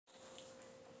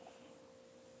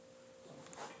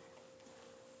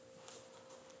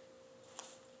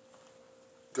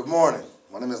Good morning.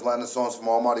 My name is Landon Sones from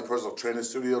Almighty Personal Training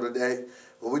Studio today.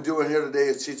 What we're doing here today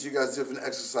is teach you guys different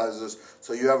exercises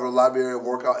so you have a library of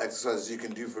workout exercises you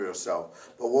can do for yourself.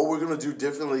 But what we're going to do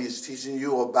differently is teaching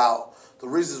you about the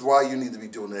reasons why you need to be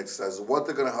doing the exercises, what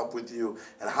they're going to help with you,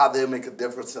 and how they make a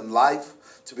difference in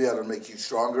life to be able to make you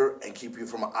stronger and keep you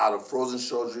from out of frozen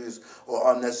surgeries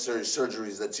or unnecessary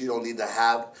surgeries that you don't need to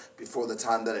have before the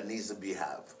time that it needs to be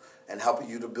have, and helping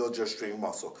you to build your string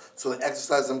muscle. So the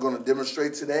exercise I'm going to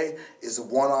demonstrate today is the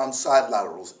one-arm side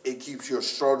laterals. It keeps your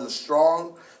shoulders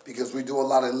strong because we do a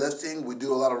lot of lifting, we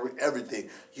do a lot of everything.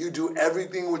 You do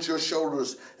everything with your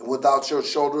shoulders, and without your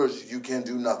shoulders, you can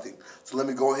do nothing. So let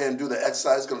me go ahead and do the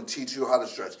exercise. It's going to teach you how to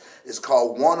stretch. It's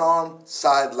called one-arm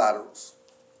side laterals.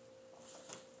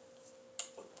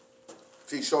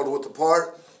 Feet shoulder width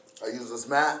apart. I use this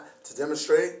mat to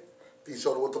demonstrate. Feet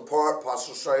shoulder width apart,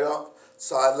 posture straight up.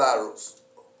 Side laterals.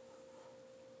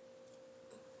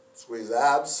 Squeeze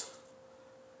abs,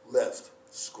 lift.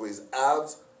 Squeeze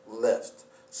abs, lift.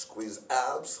 Squeeze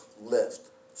abs, lift.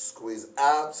 Squeeze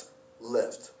abs,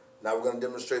 lift. Now we're going to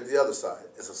demonstrate the other side.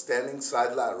 It's a standing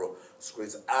side lateral.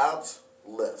 Squeeze abs,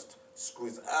 lift.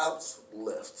 Squeeze abs,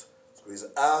 lift. Squeeze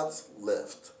abs,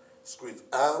 lift. Squeeze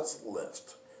abs,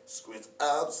 lift. Squeeze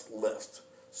abs, lift.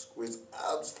 Squeeze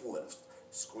abs, lift.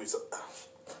 Squeeze abs.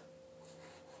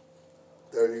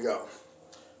 There you go.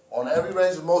 On every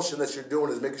range of motion that you're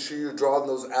doing is making sure you're drawing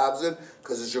those abs in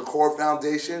because it's your core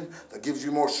foundation that gives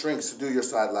you more strength to do your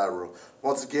side lateral.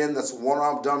 Once again, that's a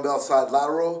one-arm dumbbell side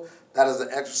lateral. That is the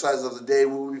exercise of the day.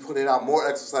 We will be putting out more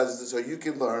exercises so you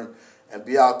can learn and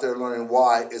be out there learning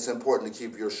why it's important to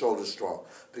keep your shoulders strong.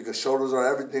 Because shoulders are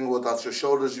everything. Without your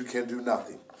shoulders, you can do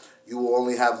nothing. You will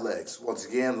only have legs. Once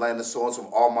again, Landon Sones from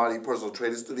Almighty Personal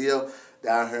Training Studio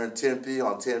down here in Tempe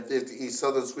on 1050 East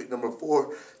Southern Suite number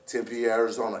 4, Tempe,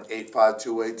 Arizona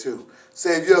 85282.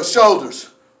 Save your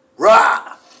shoulders.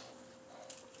 Rah!